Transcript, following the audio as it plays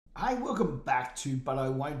Hey, welcome back to But I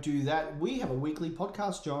Won't Do That. We have a weekly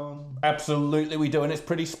podcast, John. Absolutely we do, and it's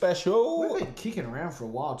pretty special. We've been kicking around for a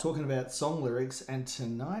while talking about song lyrics, and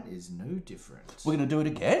tonight is no different. We're going to do it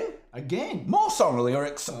again? Again? More song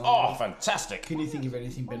lyrics? Oh, fantastic. Can you think of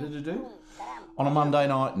anything better to do? On a Monday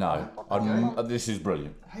night? No. Okay. This is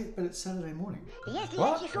brilliant. Hey, but it's Saturday morning. Если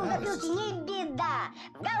What? я чешу затылки, не беда.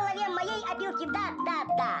 В голове моей опилки,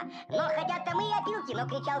 да. Но хотят там и опилки, но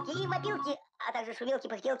кричалки и вопилки, а также шумелки,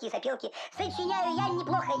 пыхтелки и сопелки. Сочиняю я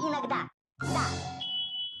неплохо иногда. Да.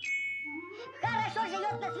 Хорошо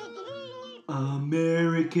живет на свете Винни.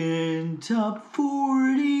 American Top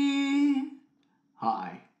 40.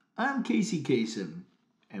 Hi, I'm Casey Kasem,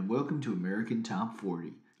 and welcome to American Top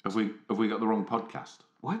 40. Have we got the wrong podcast?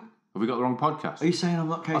 What? Have we got the wrong podcast? Are you saying I'm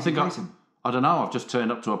not Casey Kasem? I don't know. I've just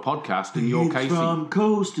turned up to a podcast and you're Casey. From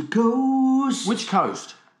coast to coast. Which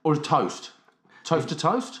coast? Or toast? Toast to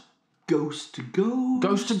toast? Ghost to ghost.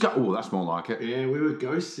 Ghost to go. Oh, that's more like it. Yeah, we were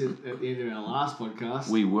ghosts at the end of our last podcast.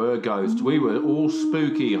 We were ghosts. We were all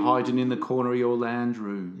spooky, hiding in the corner of your lounge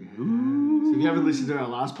room. So if you haven't listened to our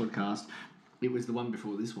last podcast, it was the one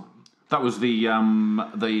before this one. That was the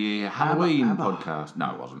Halloween podcast.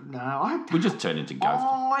 No, it wasn't. No, We just turned into ghosts.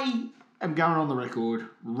 I am going on the record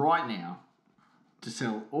right now to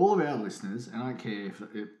tell all of our listeners, and I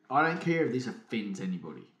don't care if this offends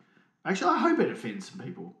anybody. Actually, I hope it offends some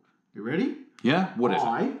people. You ready? Yeah? What is it?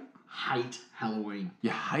 I hate Halloween. You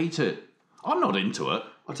hate it. I'm not into it.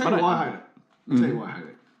 I'll tell you why I hate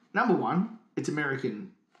it. Number one, it's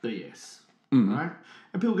American BS. Right?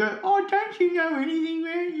 And people go, oh, don't you know anything,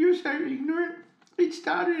 man? You're so ignorant. It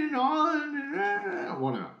started in Ireland.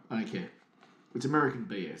 Whatever. I don't care. It's American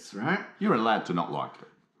BS, right? You're allowed to not like it.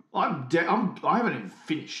 I haven't even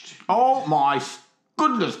finished. Oh my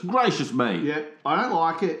goodness gracious me. Yeah, I don't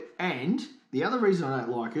like it. And the other reason I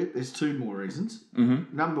don't like it, there's two more reasons.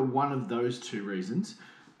 Mm-hmm. Number one of those two reasons,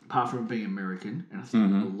 apart from being American, and I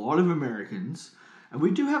think a lot of Americans, and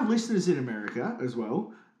we do have listeners in America as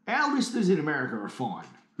well, our listeners in America are fine.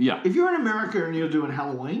 Yeah. If you're in America and you're doing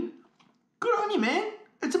Halloween, good on you, man.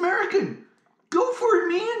 It's American. Go for it,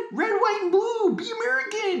 man. Red, white, and blue. Be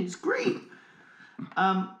American. It's great.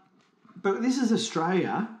 But this is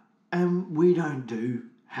Australia, and we don't do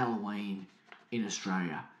Halloween in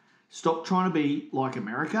Australia. Stop trying to be like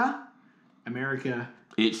America.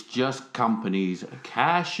 It's just companies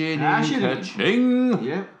cashing in, ka-ching.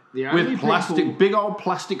 Yep. With big old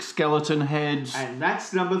plastic skeleton heads. And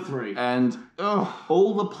that's number three. And,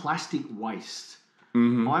 all the plastic waste.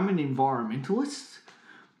 Mm-hmm. I'm an environmentalist,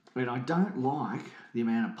 and I don't like the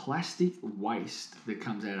amount of plastic waste that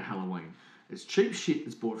comes out of Halloween. It's cheap shit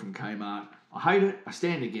that's bought from Kmart. I hate it. I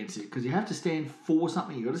stand against it because you have to stand for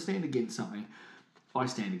something. You've got to stand against something. I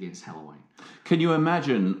stand against Halloween. Can you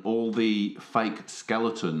imagine all the fake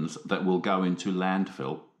skeletons that will go into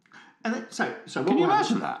landfill? And so can you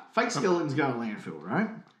imagine that? Fake skeletons go to landfill, right?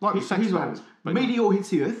 Like Here's what happens. Meteor hits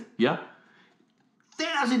the Earth. Yeah.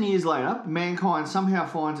 1,000 years later, mankind somehow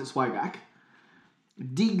finds its way back,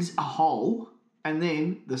 digs a hole, and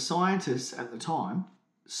then the scientists at the time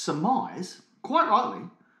surmise, quite rightly,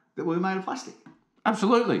 that we're made of plastic.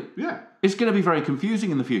 Absolutely. Yeah. It's going to be very confusing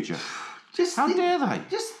in the future. How dare they?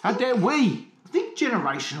 How dare we? Think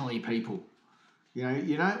generationally, people. You know,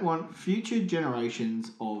 you don't want future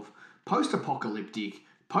generations of post-apocalyptic,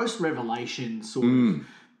 post-revelation sort of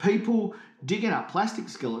people digging up plastic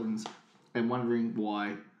skeletons and wondering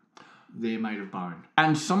why they're made of bone.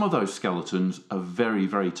 And some of those skeletons are very,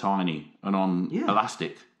 very tiny and on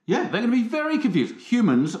elastic. Yeah. They're going to be very confused.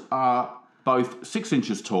 Humans are both 6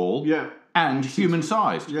 inches tall and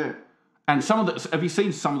human-sized. Yeah. And have you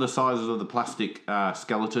seen some of the sizes of the plastic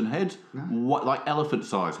skeleton heads? No. What, like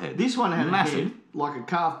elephant-sized heads? This one had massive. a head like a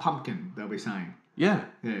carved pumpkin, they'll be saying. Yeah.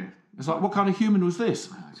 Yeah. It's like, what kind of human was this?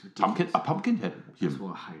 Oh, it's ridiculous. A pumpkin head human. That's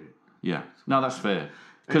why I hate it. Yeah. No, that's fair.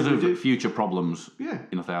 Because of future problems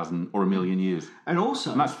in 1,000 or 1,000,000 years. And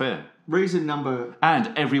also... And that's fair. Reason number...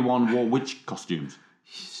 And everyone wore witch costumes.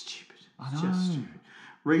 Stupid. It's just stupid.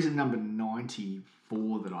 Reason number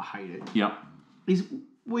 94 that I hate it. Yep. Is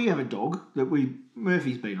we have a dog that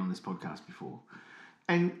Murphy's been on this podcast before.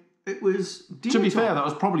 And it was... To be fair, that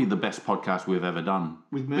was probably the best podcast we've ever done.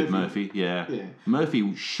 With Murphy? Yeah.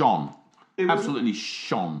 Murphy shone. Absolutely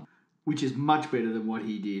shone. Which is much better than what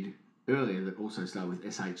he did earlier that also started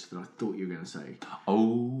with SH that I thought you were going to say.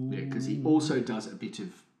 Oh. Yeah, because he also does a bit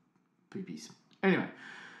of poopies. Anyway,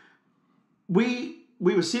 we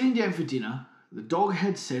were sitting down for dinner. The dog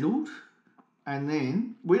had settled. And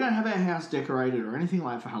then we don't have our house decorated or anything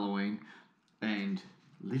like for Halloween. And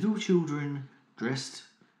little children dressed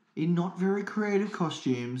in not very creative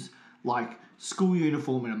costumes, like school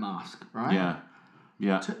uniform and a mask, right? Yeah.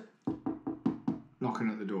 Yeah. Knocking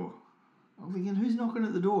at the door. I'm thinking, who's knocking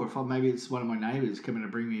at the door? Maybe it's one of my neighbours coming to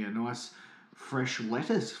bring me a nice fresh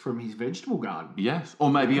lettuce from his vegetable garden. Yes.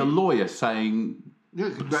 Or maybe a lawyer saying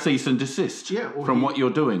cease and desist from what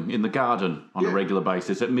you're doing in the garden on a regular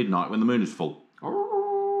basis at midnight when the moon is full.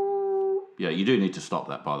 Yeah, you do need to stop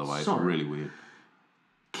that, by the way. It's really weird.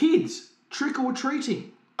 Kids,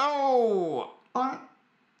 trick-or-treating. Oh!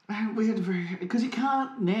 We had to... Because you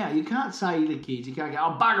can't say to kids, you can't go,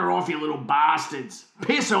 oh, bugger off, you little bastards.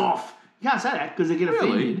 Piss off. You can't say that because they get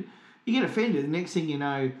offended. You get offended, the next thing you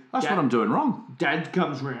know... That's what I'm doing wrong. Dad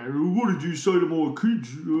comes round, what did you say to my kids?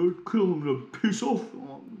 Kill them to piss off.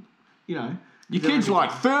 You know. Your kid's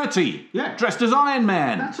like 30. Yeah. Dressed as Iron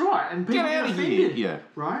Man. That's right. And people get out of offended. here. Yeah.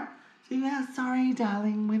 Right? So, sorry,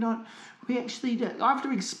 darling, we actually do. I have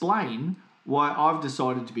to explain why I've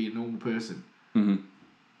decided to be a normal person. Mm-hmm.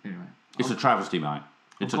 Anyway. It's a travesty, mate.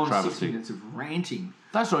 It's a travesty. 6 minutes of ranting.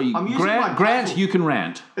 That's right. Grant, you can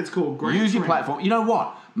rant. It's called Grant. Use your platform. You know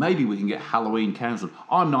what? Maybe we can get Halloween cancelled.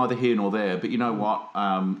 I'm neither here nor there, but you know what?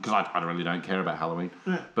 Because I really don't care about Halloween.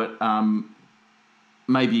 Yeah. But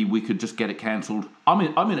maybe we could just get it cancelled. I'm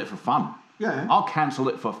in it for fun. Yeah. I'll cancel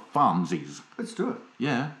it for funsies. Let's do it.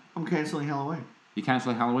 Yeah. I'm cancelling Halloween. You're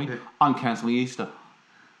cancelling Halloween? Yeah. I'm cancelling Easter.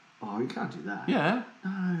 Oh, you can't do that. Yeah.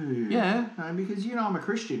 No. Yeah. No, because I'm a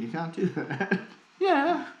Christian. You can't do that.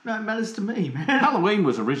 Yeah. No, it matters to me, man. Halloween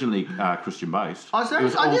was originally Christian based. I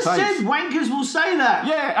just said wankers will say that.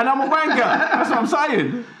 Yeah, and I'm a wanker. That's what I'm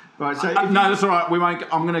saying. Right, so no, that's all right.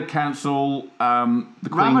 I'm going to cancel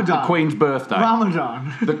the Queen's birthday.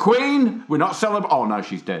 Ramadan. The Queen. We're not celebrating. Oh no,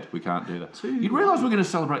 she's dead. We can't do that. You realise we're going to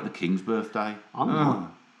celebrate the King's birthday? I'm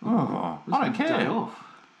not. I don't care. Day off.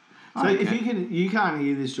 So if you can't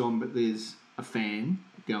hear this, John, but there's a fan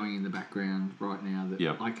going in the background right now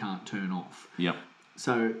that I can't turn off. Yep.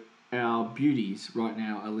 So our beauties right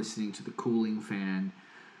now are listening to the cooling fan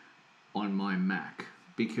on my Mac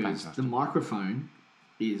because the microphone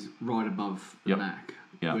is right above the Mac.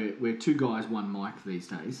 Yeah. We're two guys, one mic these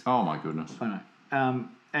days. Oh my goodness. I know.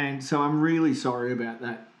 And so I'm really sorry about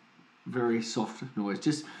that very soft noise.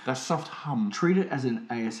 Just that soft hum. Treat it as an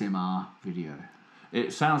ASMR video.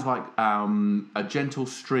 It sounds like a gentle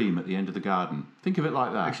stream at the end of the garden. Think of it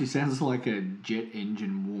like that. Actually sounds like a jet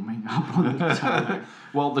engine warming up on the tarmac.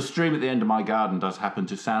 Well, the stream at the end of my garden does happen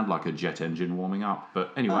to sound like a jet engine warming up.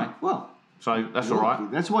 But anyway. So that's all right.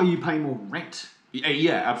 That's why you pay more rent.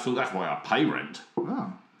 Yeah, absolutely. That's why I pay rent.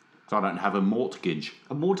 Oh. So I don't have a mortgage.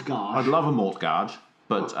 A mortgage? I'd love a mortgage,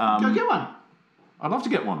 but... go get one. I'd love to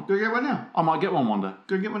get one. Go get one now. I might get one day.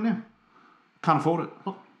 Go get one now. Can't afford it.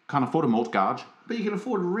 Oh. Can't afford a mortgage. But you can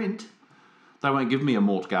afford rent. They won't give me a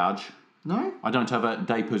mortgage. No? I don't have a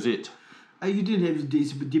deposit. You didn't have a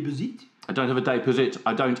deposit? I don't have a deposit.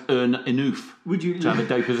 I don't earn enough to have a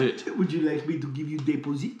deposit. Would you like me to give you a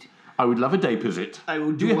deposit? I would love a deposit.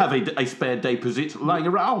 Do you have a spare deposit lying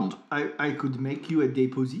around? I could make you a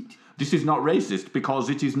deposit. This is not racist because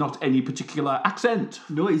it is not any particular accent.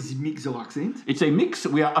 No, it's a mix of accent. It's a mix.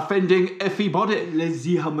 We are offending everybody. Let's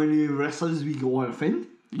see how many wrestlers we can offend.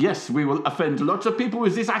 Yes, we will offend lots of people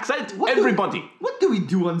with this accent. Everybody. What do we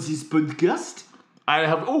do on this podcast?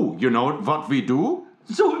 You know what we do?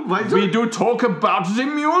 We do talk about the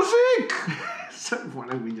music. So why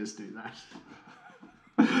don't we just do that?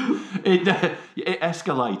 It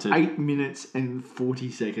escalated. 8 minutes and 40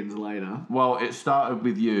 seconds later. Well, it started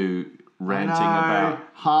with you ranting about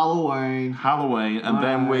Halloween, and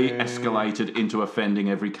then we escalated into offending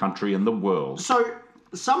every country in the world. So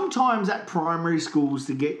sometimes at primary schools,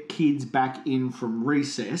 to get kids back in from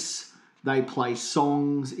recess, they play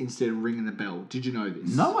songs instead of ringing the bell. Did you know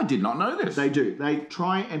this? No, I did not know this. They do. They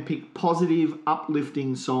try and pick positive,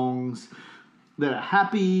 uplifting songs that are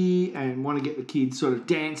happy and want to get the kids sort of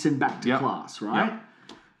dancing back to class, right? Yep.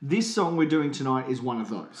 This song we're doing tonight is one of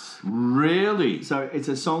those. Really? So it's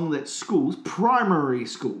a song that schools, primary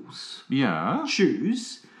schools,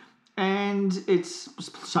 choose. And it's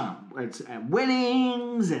at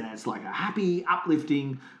weddings, and it's like a happy,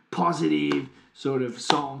 uplifting, positive sort of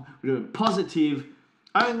song. We're doing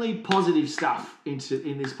only positive stuff in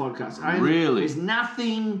this podcast. Really? There's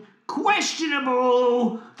nothing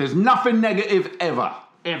questionable. There's nothing negative ever.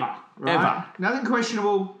 Ever. Right? Ever. Nothing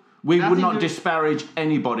questionable. We would not disparage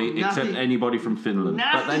anybody except anybody from Finland.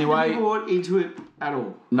 Nothing but anyway, brought into it at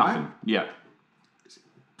all. Nothing. Right? Yeah.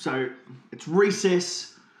 So it's recess.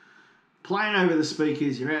 Playing over the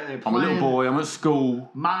speakers, you're out there playing. I'm a little boy, I'm at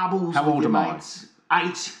school. Marbles. How old am I?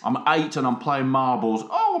 8. I'm 8 and I'm playing marbles.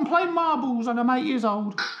 Oh, I'm playing marbles and I'm 8 years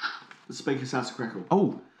old. The speaker starts to crackle.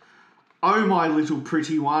 Oh, my little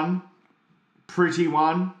pretty one. Pretty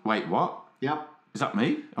one. Wait, what? Yep. Is that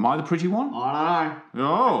me? Am I the pretty one? I don't know.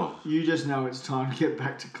 Oh. You just know it's time to get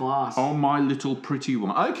back to class. Oh, my little pretty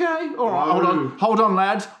one. Okay, all right, hold on,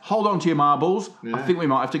 lads. Hold on to your marbles. Yeah. I think we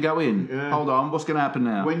might have to go in. Yeah. Hold on, what's going to happen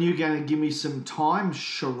now? When you going to give me some time,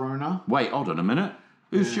 Sharona? Wait, hold on a minute.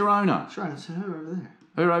 Who's Sharona? Sharona, it's her over there.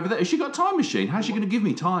 Her over there? Has she got a time machine? How's she going to give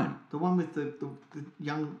me time? The one with the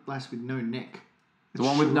young lass with no neck. The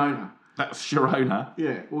one with no... That's Sharona.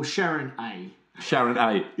 Yeah, or Sharon A. Sharon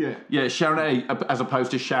A. Yeah. Yeah, Sharon A as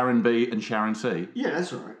opposed to Sharon B and Sharon C. Yeah,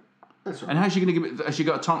 that's right. That's right. And how's she going to give it? Has she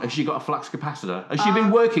got a time? Has she got a flux capacitor? Has she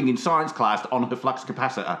been working in science class on her flux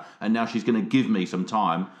capacitor, and now she's going to give me some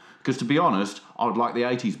time? Because to be honest, I would like the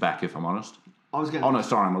 80s back if I'm honest. I was going. Oh no,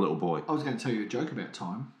 sorry, I'm a little boy. I was going to tell you a joke about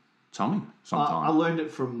time. Tell me sometime. I learned it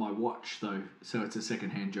from my watch though, so it's a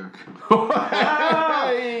second-hand joke.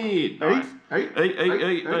 Hey! Nice.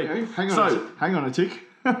 Hey. Hang on a tick.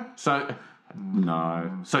 So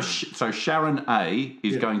Sharon A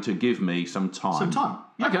is going to give me some time. Some time.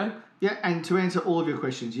 Yeah. Okay. Yeah, and to answer all of your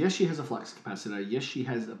questions, yes, she has a flux capacitor. Yes, she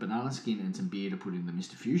has a banana skin and some beer to put in the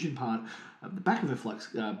Mr. Fusion part at the back of her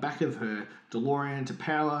back of her DeLorean to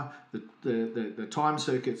power the time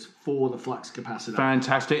circuits for the flux capacitor.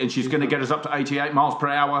 Fantastic, and she's going to get us up to 88 miles per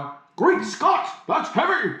hour. Great Scott, that's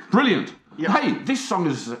heavy. Brilliant. Yep. Hey, this song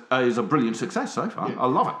is a brilliant success so far. Yeah. I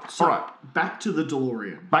love it. So, all right. back to the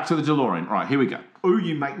DeLorean. Back to the DeLorean. Right, here we go. Oh,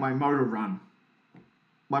 you make my motor run.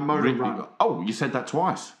 My motor run. Oh, you said that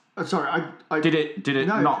twice. Sorry, I Did it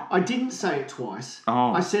no, not? I didn't say it twice.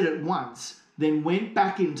 Oh. I said it once, then went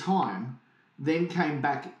back in time, then came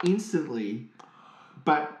back instantly,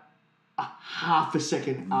 but a half a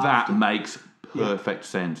second after. That makes perfect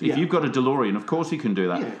sense. If Yeah. you've got a DeLorean, of course you can do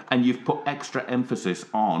that. Yeah. And you've put extra emphasis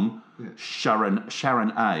on Sharon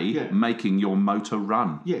A making your motor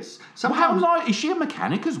run. Yes. Well, how light is she a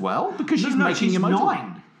mechanic as well? Because she's making she's your motor.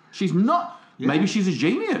 9. She's not. Yeah. Maybe she's a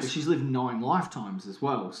genius. She's lived 9 lifetimes as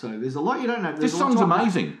well, so there's a lot you don't know. This song's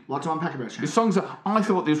amazing. A lot to unpack about This song's. I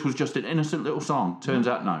thought this was just an innocent little song. Turns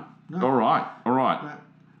out, no. All right.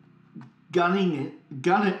 Gun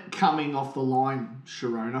it coming off the line,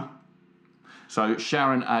 Sharona. So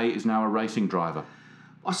Sharon A is now a racing driver.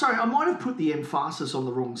 Oh, sorry, I might have put the emphasis on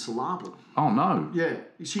the wrong syllable. Oh no. Yeah,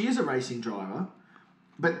 she is a racing driver,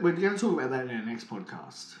 but we're going to talk about that in our next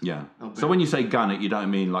podcast. Yeah. So when you say gun it, you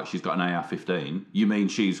don't mean like she's got an AR-15. You mean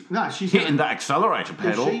she's hitting that accelerator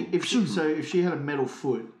pedal. If she had a metal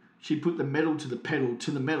foot, she'd put the metal to the pedal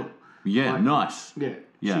to the metal. Yeah, like, nice.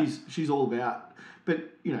 Yeah. She's all about.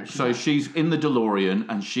 But you know. So she's in the DeLorean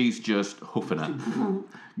and she's just hoofing it.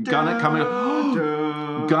 Gun it coming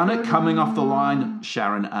off the line,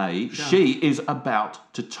 Sharon A. She is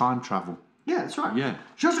about to time travel. Yeah, that's right. Yeah.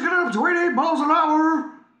 Just to get up to 88 miles an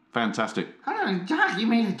hour. Fantastic. Doc, you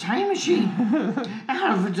made a time machine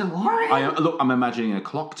out of a DeLorean. I'm imagining a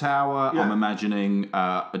clock tower. Yeah. I'm imagining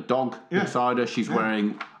a dog beside her. She's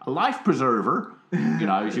wearing a life preserver. You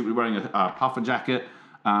know, she'll be wearing a puffer jacket.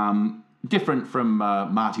 Different from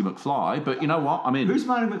Marty McFly, but you know what? I mean, who's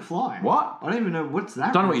Marty McFly? What? I don't even know what's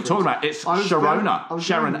that. Don't know what you're talking about. It's Sharona.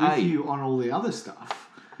 Sharon A. You on all the other stuff.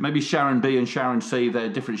 Maybe Sharon B and Sharon C. They're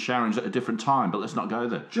different Sharons at a different time, but let's not go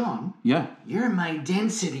there. John. Yeah. You're my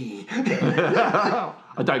density. I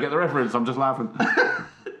don't get the reference. I'm just laughing.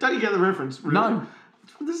 Don't you get the reference? Really? No.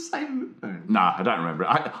 It's from the same. No, I don't remember it.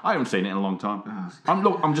 I haven't seen it in a long time.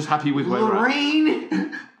 I'm just happy with where we're at.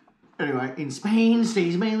 Lorraine. Anyway, in Spain,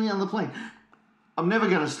 stays mainly on the plane. I'm never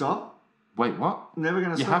going to stop. Wait, what? Never going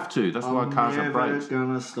to stop. You have to. That's why cars have brakes. Never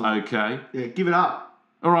going to stop. Okay. Yeah, give it up.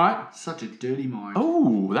 All right. Such a dirty mind.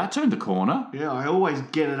 Oh, that turned a corner. Yeah, I always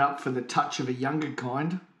get it up for the touch of a younger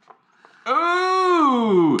kind.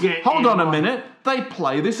 Ooh. Hold on a minute. They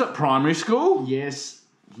play this at primary school? Yes.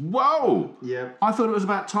 Whoa. Yeah. I thought it was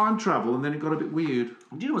about time travel and then it got a bit weird.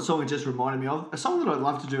 Do you know what song it just reminded me of? A song that I'd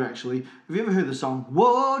love to do, actually. Have you ever heard the song,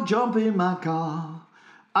 Whoa, jump in my car,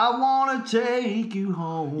 I want to take you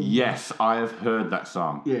home? Yes, I have heard that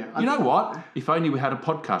song. Yeah. You know what? If only we had a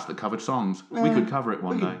podcast that covered songs, we could cover it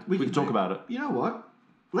one day. We could talk about it. You know what?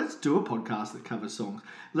 Let's do a podcast that covers songs.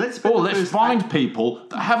 Let's find people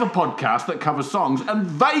that have a podcast that covers songs and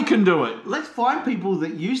they can do it. Let's find people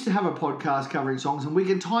that used to have a podcast covering songs and we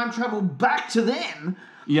can time travel back to them.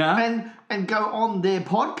 Yeah. And go on their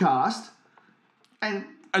podcast and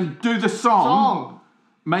do the song.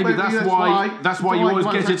 Maybe that's why you always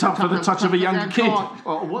get it up for the touch of a younger kid.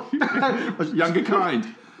 Oh, what? Younger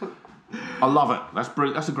kind. I love it. That's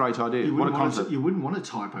brilliant. That's a great idea. What a concept. You wouldn't want a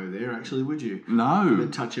typo there, actually, would you? No. The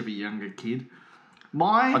touch of a younger kid.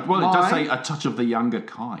 It does say a touch of the younger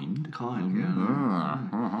kind.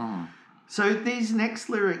 Yeah. So these next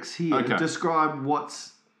lyrics here Okay. describe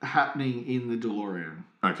what's happening in the DeLorean.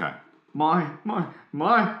 Okay. Woo!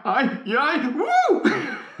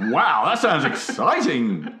 Wow, that sounds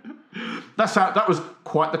exciting. That was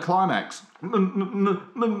quite the climax. My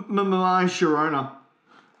Sharona.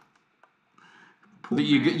 That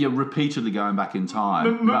you're repeatedly going back in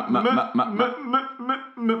time. My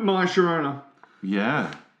Sharona. Yeah.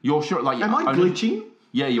 You're sure, like... Am I glitching?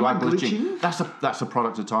 Yeah, you are Am I glitching. That's a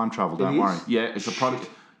product of time travel, don't worry. is? Yeah, it's a product...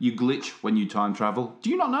 You glitch when you time travel. Do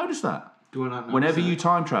you not notice that? Do I not know? Whenever you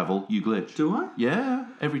time travel, you glitch. Do I? Yeah,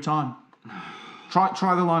 every time.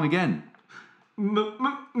 Try the line again.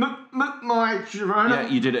 My Sharona. Yeah,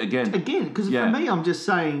 you did it again. Again, because Yeah. for me, I'm just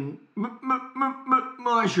saying my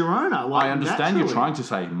Sharona. Like, I understand naturally. you're trying to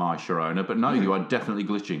say my Sharona, but no, you are definitely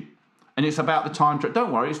glitching. And it's about the time travel.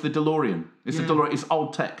 Don't worry, it's the DeLorean. It's the DeLorean. It's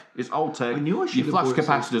old tech. It's old tech. I knew I should Your have flux bought it,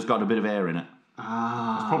 capacitor's got a bit of air in it.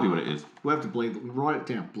 That's probably what it is. We'll have to write it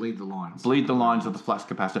down. Bleed the lines. Bleed the lines of the flux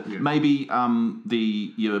capacitor. Yeah. Maybe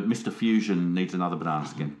your Mr. Fusion needs another banana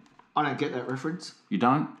skin. I don't get that reference. You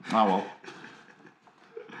don't? Oh well.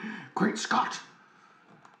 Great Scott.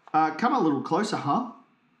 Come a little closer, huh?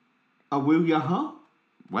 Will ya, huh?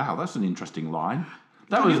 Wow, that's an interesting line.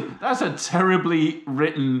 That's a terribly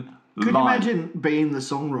written line. Could you imagine being the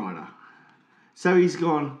songwriter? So he's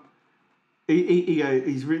gone.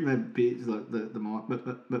 He's written a bit like the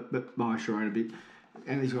my Sharona bit,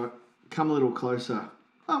 and he's got come a little closer.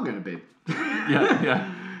 I'm going to bed.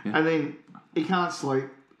 Yeah. And then he can't sleep,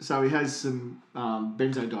 so he has some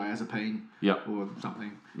benzodiazepine or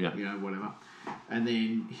something. Yeah. Whatever. And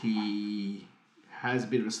then he has a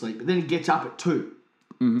bit of a sleep, but then he gets up at 2.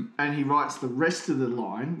 Mm-hmm. And he writes the rest of the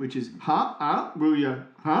line, which is, will you,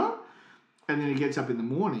 huh? And then he gets up in the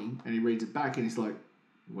morning and he reads it back and he's like,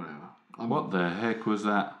 whatever. What the heck was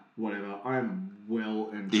that? Whatever. I am well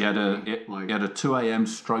and He had a 2 a.m.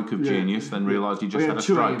 stroke of genius, then realised he just had a 2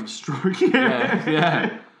 stroke. a.m. stroke.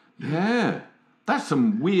 Yeah. That's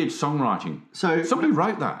some weird songwriting. So Somebody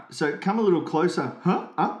wrote that. So come a little closer.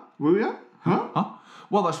 Huh? Will you? Huh?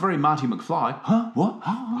 Well, that's very Marty McFly. Huh? What?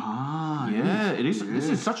 Yeah, it is. Yeah. This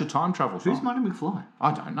is such a time travel song. Who's Marty McFly?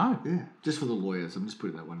 I don't know. Yeah, just for the lawyers. I'm just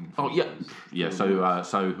putting that one in. Oh, yeah. Yeah,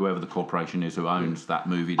 so whoever the corporation is who owns that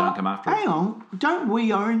movie, don't come after Hang us.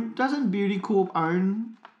 on. Doesn't Beauty Corp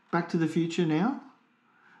own Back to the Future now?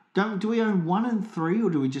 Do we own 1 and 3 or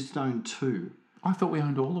do we just own 2? I thought we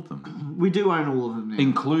owned all of them. We do own all of them now.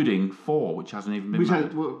 Including 4, which hasn't even been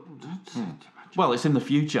made. Well, it's in the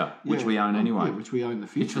future, which we own anyway. Yeah, which we own in the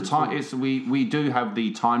future. It's the time. It's we do have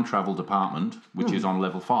the time travel department, which is on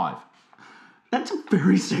level 5. That's a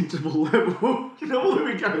very sensible level.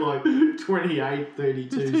 Normally we go like 28,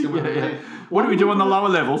 32, somewhere like that. What do we do on the lower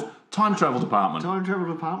levels? Time travel department. Time travel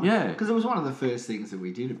department. Yeah. Because it was one of the first things that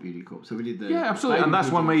we did at Beauty Corp. So we did the Absolutely, and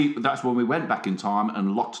baby that's when we went back in time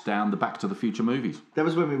and locked down the Back to the Future movies. That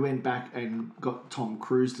was when we went back and got Tom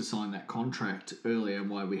Cruise to sign that contract earlier, and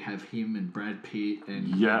why we have him and Brad Pitt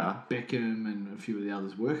and Beckham and a few of the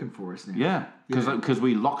others working for us now. Yeah, because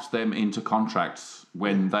we locked them into contracts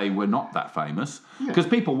when they were not that famous. Because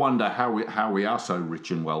people wonder how we are so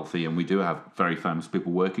rich and wealthy, and we do have very famous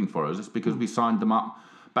people working for us. It's because we signed them up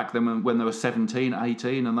back then when they were 17,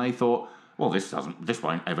 18, and they thought, well, this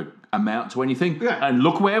won't ever amount to anything. Yeah. And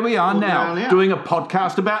look where we are now, doing a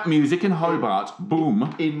podcast about music in Hobart.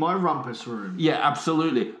 Boom. In my rumpus room. Yeah,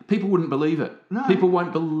 absolutely. People wouldn't believe it. No. People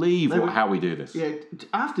won't believe how we do this. Yeah.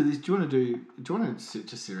 After this, do you want to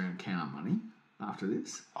just sit around and count our money after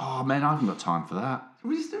this? Oh, man, I haven't got time for that.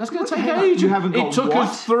 That's going to take ages. It took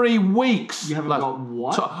us 3 weeks. You haven't got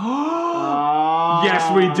what?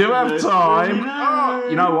 Yes, we do have time.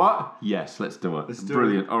 You know what? Yes, let's do it.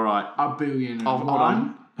 Brilliant. All right. $1 billion and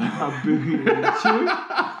one. $1 billion and 2.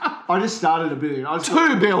 I just started $1 billion.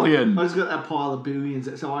 $2 billion. I just got that pile of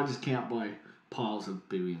billions, so I just count by piles of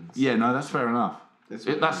billions. Yeah, no, that's fair enough.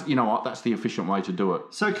 That's you know what? That's the efficient way to do it.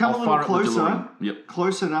 So come a little closer. Yep.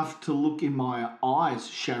 Close enough to look in my eyes,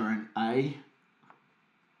 Sharon A.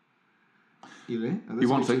 You there? He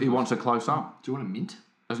wants a close up. Do you want a mint?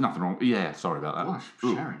 There's nothing wrong. Yeah, sorry about that. Gosh,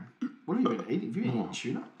 Sharon, what have you been eating? Have you been eating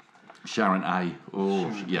tuna? Sharon A. Oh,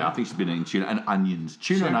 Sharon A. I think she's been eating tuna and onions.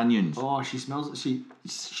 Tuna and onions. Oh, she smells. She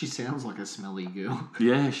sounds like a smelly girl.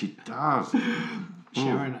 Yeah, she does.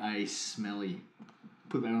 Sharon A. Smelly.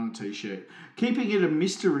 Put that on a t-shirt. Keeping it a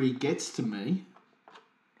mystery gets to me.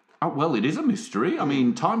 Oh, well, it is a mystery. I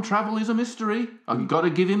mean, time travel is a mystery. I've got to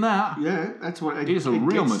give him that. Yeah, that's what it is. A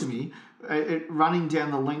real mystery. To me. It running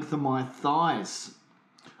down the length of my thighs.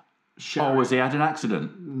 Sharon. Oh, has he had an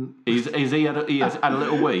accident? He has had a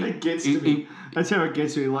little wee. It gets to me. That's how it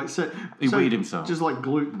gets to me. Like he weed himself. Just like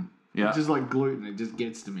gluten. Yeah. It's just like gluten. It just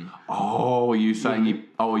gets to me. Oh, are you saying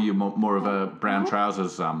you're more of a brown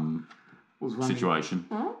trousers situation?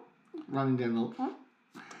 Running down the...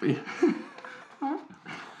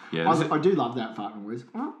 Yeah. I do love that fucking noise.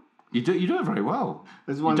 You do it very well.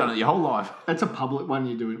 You've done it your whole life. That's a public one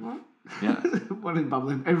you do it. Yeah. One in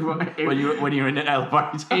public. Everyone, when you're in an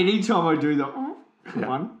elevator. Anytime I do the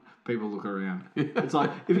one, people look around. It's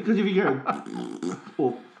like, because if you go,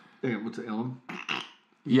 or, what's it, Ellen?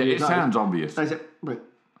 Yeah, it sounds obvious. They say, but,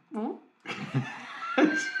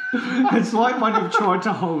 it's like one you've tried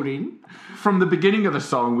to hold in. From the beginning of the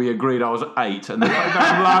song, we agreed I was 8, and the fact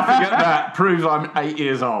that I'm laughing at that proves I'm 8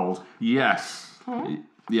 years old. Yes.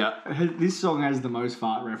 Yeah. This song has the most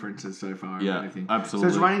fart references so far. Yeah, anything.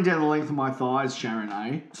 absolutely. So it's running down the length of my thighs, Sharon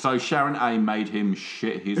A. So Sharon A made him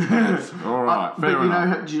shit his pants. All right, fair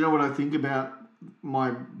enough. Do you know what I think about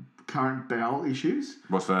my current bowel issues?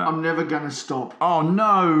 What's that? I'm never going to stop. Oh,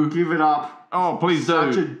 no. Give it up. Oh, please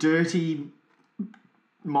Such do. a dirty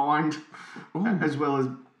mind, as well as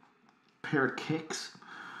pair of kicks.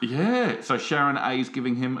 Yeah, so Sharon A's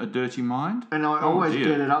giving him a dirty mind? And I always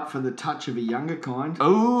get it up for the touch of a younger kind.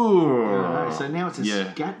 Oh. So now it's a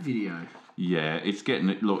scat video. Yeah, it's getting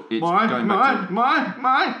it. Look, it's My.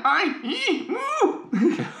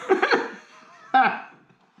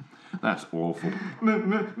 That's awful.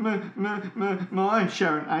 My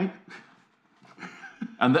Sharon A.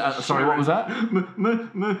 And sorry, what was that?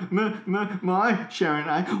 My Sharon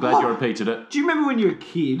A. I'm glad you repeated it. Do you remember when you were a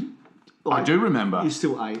kid? I do remember. You're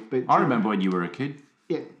still 8, but I remember when you were a kid.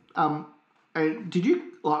 Yeah. And did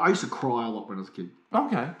you? I used to cry a lot when I was a kid.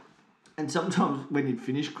 Okay. And sometimes when you'd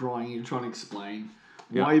finish crying, you'd try and explain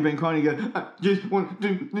why you've been crying. You go, I just want to.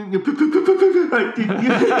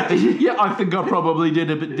 Yeah, I think I probably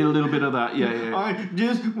did a little bit of that. Yeah. I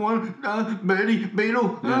just want Betty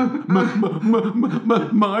Beetle. My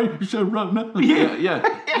Sharona. Yeah.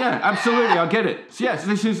 Absolutely, I get it. So, yes,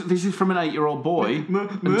 this is from an 8-year-old boy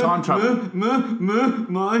and time travel. My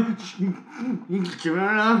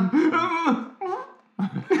Sharona.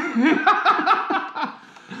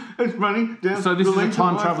 It's running down. So this is a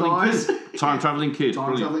time traveling kid. Time traveling kid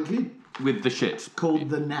With the shits. Called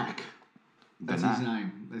the Knack. That's his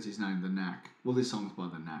name. That's his name, the Knack. Well, this song's by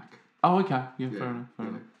the Knack. Oh, okay. Yeah, fair enough.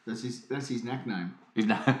 That's his Knack name.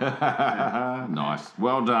 Nice.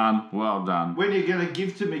 Well done. When are you gonna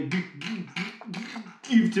give to me?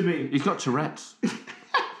 Give to me. He's got Tourette's.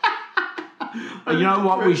 You know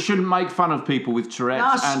what? We shouldn't make fun of people with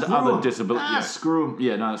Tourette's and other disabilities. Screw them.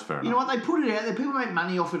 Yeah, no, that's fair enough. You know what? They put it out there. People make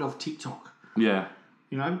money off it off TikTok. Yeah.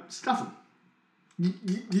 You know, stuff them.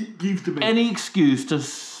 Give to me. Any excuse to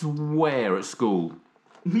swear at school.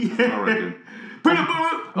 Yeah. I reckon.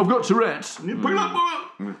 I've got Tourette's.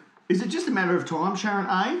 Is it just a matter of time, Sharon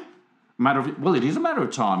A? Well, it is a matter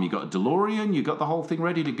of time. You got a DeLorean. You got the whole thing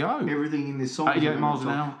ready to go. Everything in this song. 88 miles an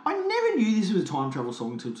hour. I never knew this was a time travel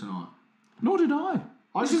song until tonight. Nor did I.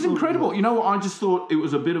 This is incredible. You know what? I just thought it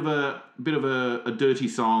was a bit of a dirty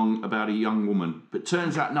song about a young woman, but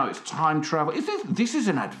turns out no, it's time travel. This is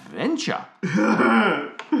an adventure.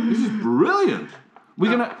 This is brilliant.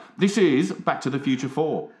 This is Back to the Future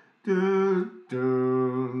 4 with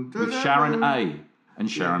Sharon A and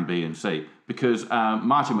Sharon B and C because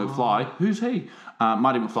Marty McFly, who's he?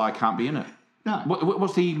 Marty McFly can't be in it. No.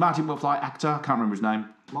 What's the Marty McFly actor? I can't remember his name.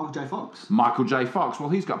 Michael J. Fox. Well,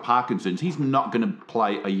 he's got Parkinson's. He's not going to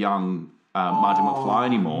play a young Marty McFly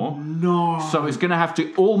anymore. No. So it's going to have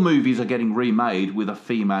to... All movies are getting remade with a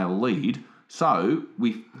female lead. So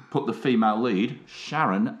we put the female lead,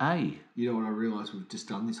 Sharon A. You know what I realised? We've just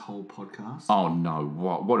done this whole podcast. Oh, no.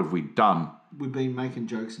 What have we done? We've been making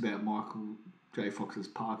jokes about Michael J. Fox's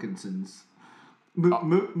Parkinson's.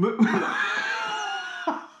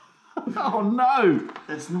 Oh, no.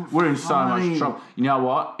 That's not We're in so much trouble. You know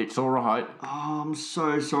what? It's all right. Oh, I'm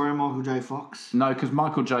so sorry, Michael J. Fox. No, because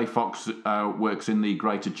Michael J. Fox works in the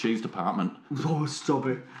grated cheese department. Oh, stop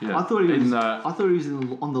it. Yeah. I thought he was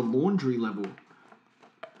on the laundry level,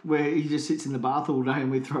 where he just sits in the bath all day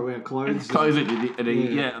and we throw our clothes.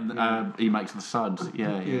 He makes the suds.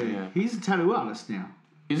 Yeah. He's a tattoo artist now.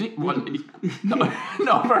 Is it? No,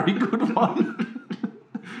 not a very good one.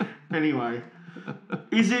 Anyway.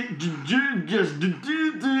 Is it just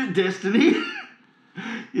destiny?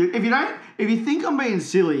 If you think I'm being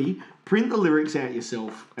silly, print the lyrics out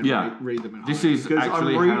yourself and read them at home. This is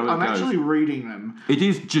actually how it goes. I'm actually reading them. It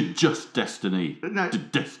is just destiny. No.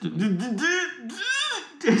 Destiny.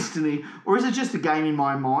 Destiny. Or is it just a game in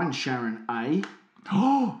my mind, Sharon A?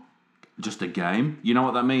 Oh, Just a game. You know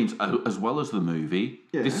what that means? As well as the movie,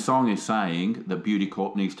 this song is saying that Beauty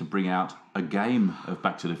Corp needs to bring out a game of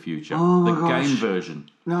Back to the Future. Oh the my gosh. game version.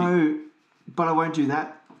 No, but I won't do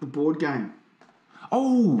that. The board game.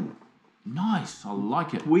 Oh, nice. I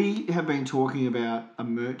like it. We have been talking about a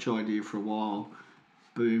merch idea for a while.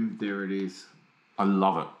 Boom, there it is. I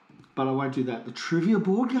love it. But I won't do that. The trivia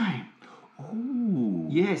board game. Oh.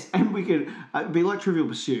 Yes, and we could be like Trivial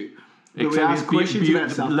Pursuit. We Except ask questions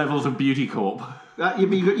about stuff. levels of Beauty Corp.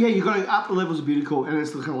 You've got to up the levels of Beauty Corp, and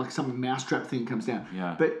it's kind of like some mousetrap thing comes down.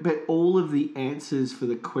 Yeah. But all of the answers for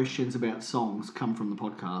the questions about songs come from the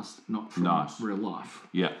podcast, not from real life.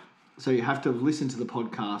 Yeah. So you have to listen to the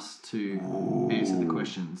podcast to answer the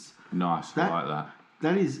questions. Nice. I like that.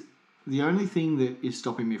 That is the only thing that is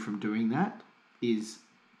stopping me from doing that is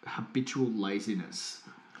habitual laziness.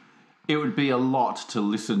 It would be a lot to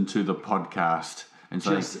listen to the podcast and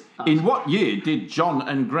say, in what year did John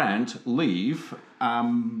and Grant leave?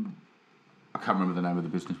 I can't remember the name of the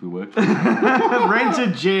business we worked for.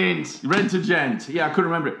 Rent-A-Gent. Rent-A-Gent. Yeah, I couldn't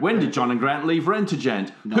remember it. When did John and Grant leave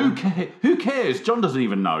Rent-A-Gent? No. Who cares? John doesn't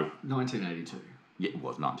even know. 1982. Yeah, it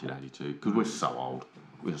was 1982 because we're so old.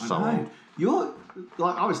 We're so old. You're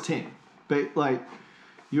like I was 10, but like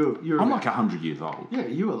you're. I'm like 100 years old. Yeah,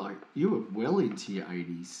 you were well into your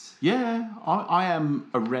 80s. Yeah, I am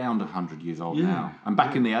around 100 years old now. And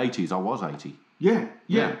back in the 80s, I was 80. Yeah.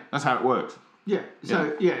 That's how it worked. Yeah.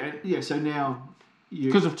 So So now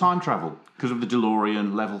because of time travel, because of the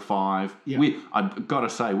DeLorean, level 5. Yeah. I've got to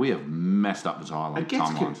say, we have messed up the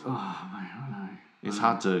timelines. Oh man, I know. It's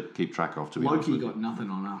hard to keep track of. To be honest Loki with you. got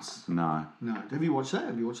nothing on us. No. Have you watched that?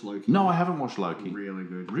 Have you watched Loki? No, I haven't watched Loki. Really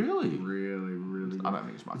good. Really? Really good. I don't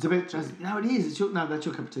think it's my It's a bit. No, it is. That's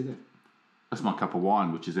your cup of tea then. That's my cup of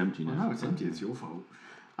wine, which is empty now. No, it's empty. It's your fault.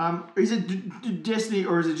 Is it Destiny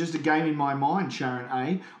or is it just a game in my mind, Sharon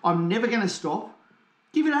A? I'm never going to stop.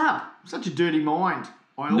 Give it up. Such a dirty mind.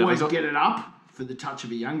 I always get it up for the touch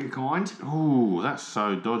of a younger kind. Oh, that's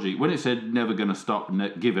so dodgy. When it said never going to stop,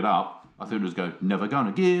 give it up, I thought it was go, never going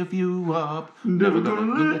to give you up. Never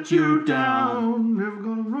gonna let you down. Never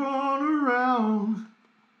gonna run around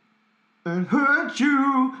and hurt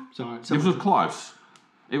you. Sorry. It was close.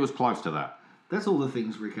 It was close to that. That's all the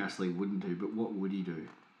things Rick Astley wouldn't do, but what would he do?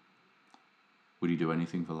 Would he do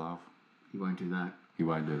anything for love? He won't do that. He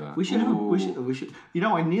won't do that. We should. You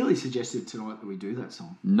know, I nearly suggested tonight that we do that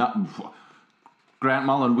song. No, Grant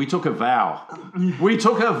Mullen, we took a vow. We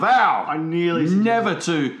took a vow. I nearly never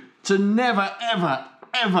to never ever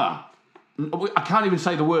ever. I can't even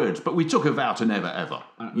say the words, but we took a vow to never ever.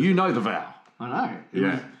 You know the vow. I know.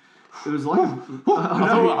 It was like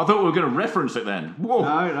I thought we were going to reference it then. Whoa.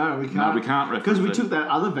 No, we can't. No, we can't reference it. Because we took that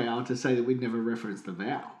other vow to say that we'd never reference the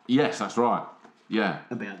vow. Yes, that's right. Yeah.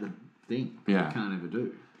 About the thing. Yeah. We can't ever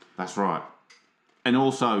do. That's right. And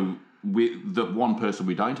also, the one person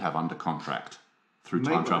we don't have under contract through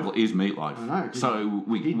time travel is Meatloaf. I know. So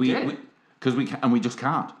we just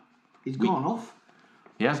can't. He's gone off.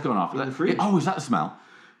 He has gone off. In the fridge. Oh, is that the smell?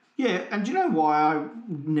 Yeah, and do you know why I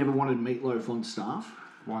never wanted Meatloaf on staff?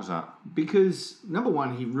 Why is that? Because, number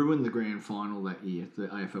one, he ruined the grand final that year, the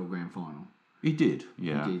AFL grand final. He did,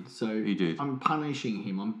 yeah. He did. So he did. I'm punishing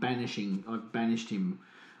him. I've banished him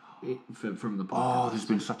from the podcast. Oh, there's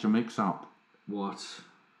been such a mix-up. What?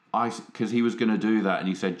 Because he was going to do that, and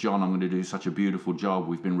he said, John, I'm going to do such a beautiful job.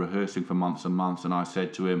 We've been rehearsing for months and months, and I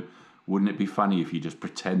said to him, wouldn't it be funny if you just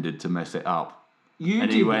pretended to mess it up?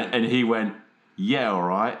 He went, yeah, all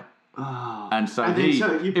right. Oh. And so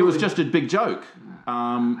it was just a big joke. He's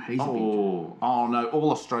a big joke. Oh no!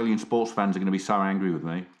 All Australian sports fans are going to be so angry with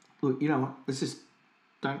me. Look, you know what? Let's just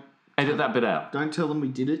don't edit that bit out. Don't tell them we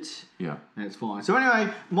did it. Yeah, and it's fine. So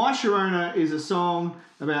anyway, My Sharona is a song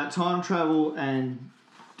about time travel and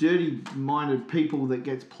dirty-minded people that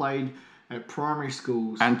gets played at primary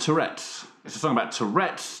schools. And Tourette's. It's a song about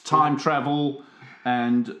Tourette's, time travel,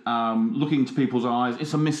 and looking into people's eyes.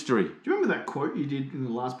 It's a mystery. Do you remember that quote you did in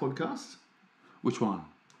the last podcast? Which one?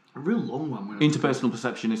 A real long one. Interpersonal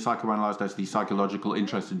perception is psychoanalyzed as the psychological,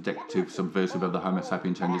 interest, indicative, subversive of the Homo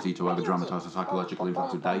sapien tendency to over-dramatise the psychological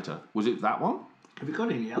impact of data. Was it that one? Have you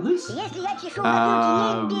got any others? That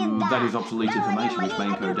is obsolete information. It's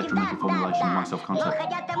main code detrimental formulation of my self-concept.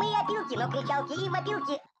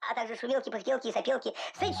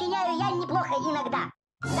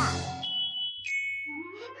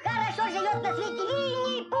 Хорошо живет на свете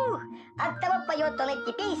Винни-Пух, оттого поет он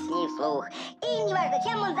эти песни вслух. И неважно,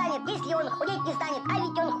 чем он занят, если он худеть не станет, а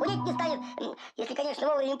ведь он худеть не станет, если, конечно,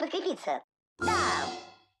 вовремя подкрепиться. Да.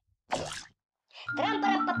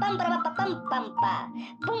 Трам-парам-па-пам-парам-па-пам-пам-па.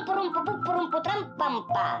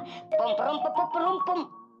 Пум-пурум-пу-пум-пурум-пу-трам-пам-па. Пум-пурум-пу-пум-пурум-пум.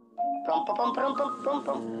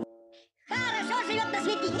 Пром-пом-пом-пом-пом-пом. Хорошо живет на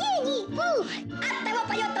свете Винни-Пух. Оттого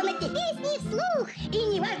поет он эти песни вслух. И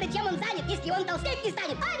не важно, чем он занят, если он толстеть не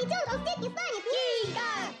станет. А ведь он толстеть не станет. Никогда!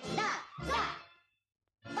 Да!